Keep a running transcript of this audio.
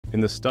In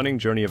the stunning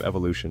journey of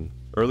evolution,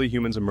 early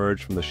humans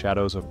emerged from the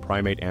shadows of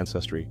primate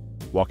ancestry,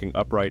 walking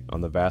upright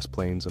on the vast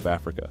plains of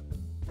Africa.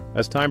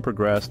 As time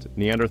progressed,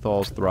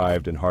 Neanderthals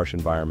thrived in harsh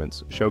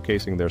environments,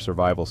 showcasing their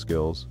survival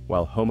skills,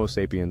 while Homo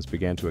sapiens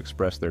began to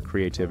express their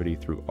creativity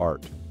through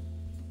art.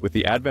 With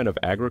the advent of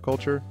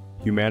agriculture,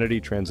 humanity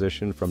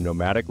transitioned from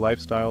nomadic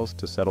lifestyles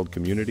to settled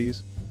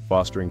communities,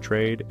 fostering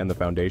trade and the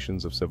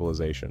foundations of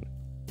civilization.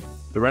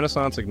 The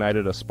Renaissance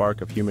ignited a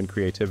spark of human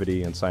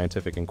creativity and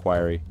scientific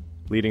inquiry,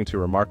 leading to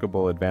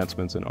remarkable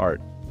advancements in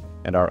art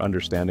and our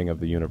understanding of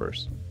the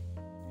universe.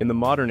 In the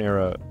modern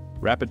era,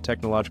 rapid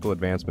technological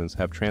advancements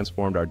have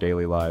transformed our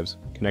daily lives,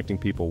 connecting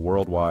people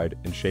worldwide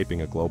and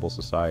shaping a global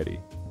society.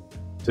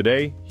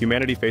 Today,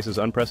 humanity faces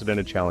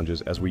unprecedented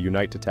challenges as we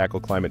unite to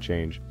tackle climate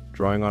change,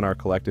 drawing on our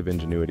collective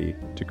ingenuity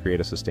to create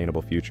a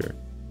sustainable future.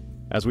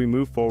 As we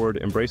move forward,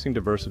 embracing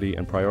diversity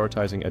and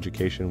prioritizing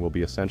education will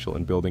be essential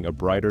in building a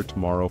brighter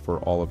tomorrow for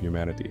all of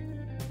humanity.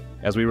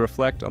 As we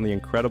reflect on the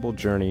incredible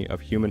journey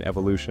of human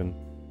evolution,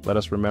 let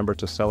us remember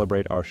to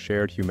celebrate our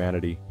shared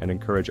humanity and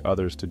encourage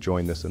others to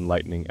join this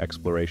enlightening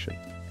exploration.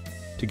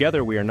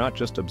 Together, we are not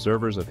just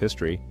observers of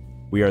history,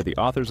 we are the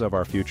authors of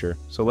our future,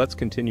 so let's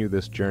continue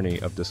this journey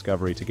of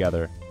discovery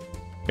together.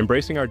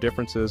 Embracing our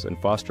differences and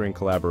fostering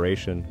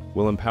collaboration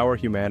will empower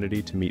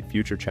humanity to meet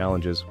future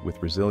challenges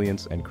with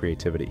resilience and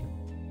creativity.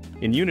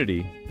 In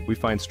unity, we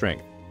find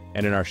strength,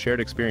 and in our shared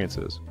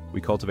experiences,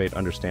 we cultivate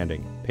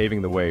understanding,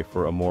 paving the way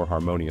for a more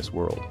harmonious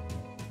world.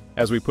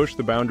 As we push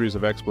the boundaries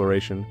of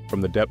exploration,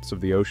 from the depths of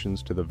the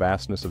oceans to the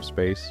vastness of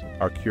space,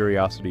 our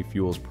curiosity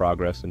fuels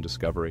progress and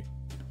discovery.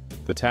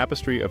 The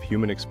tapestry of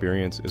human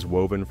experience is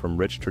woven from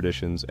rich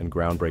traditions and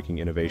groundbreaking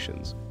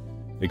innovations,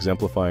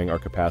 exemplifying our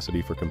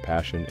capacity for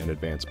compassion and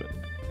advancement.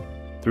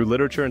 Through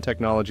literature and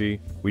technology,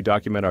 we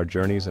document our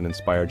journeys and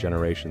inspire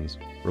generations,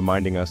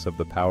 reminding us of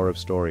the power of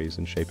stories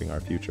in shaping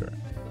our future.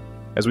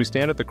 As we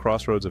stand at the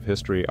crossroads of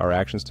history, our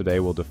actions today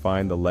will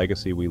define the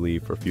legacy we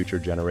leave for future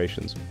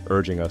generations,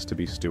 urging us to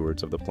be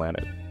stewards of the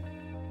planet.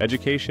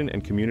 Education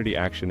and community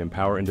action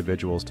empower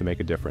individuals to make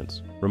a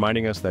difference,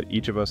 reminding us that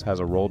each of us has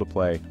a role to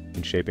play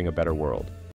in shaping a better world.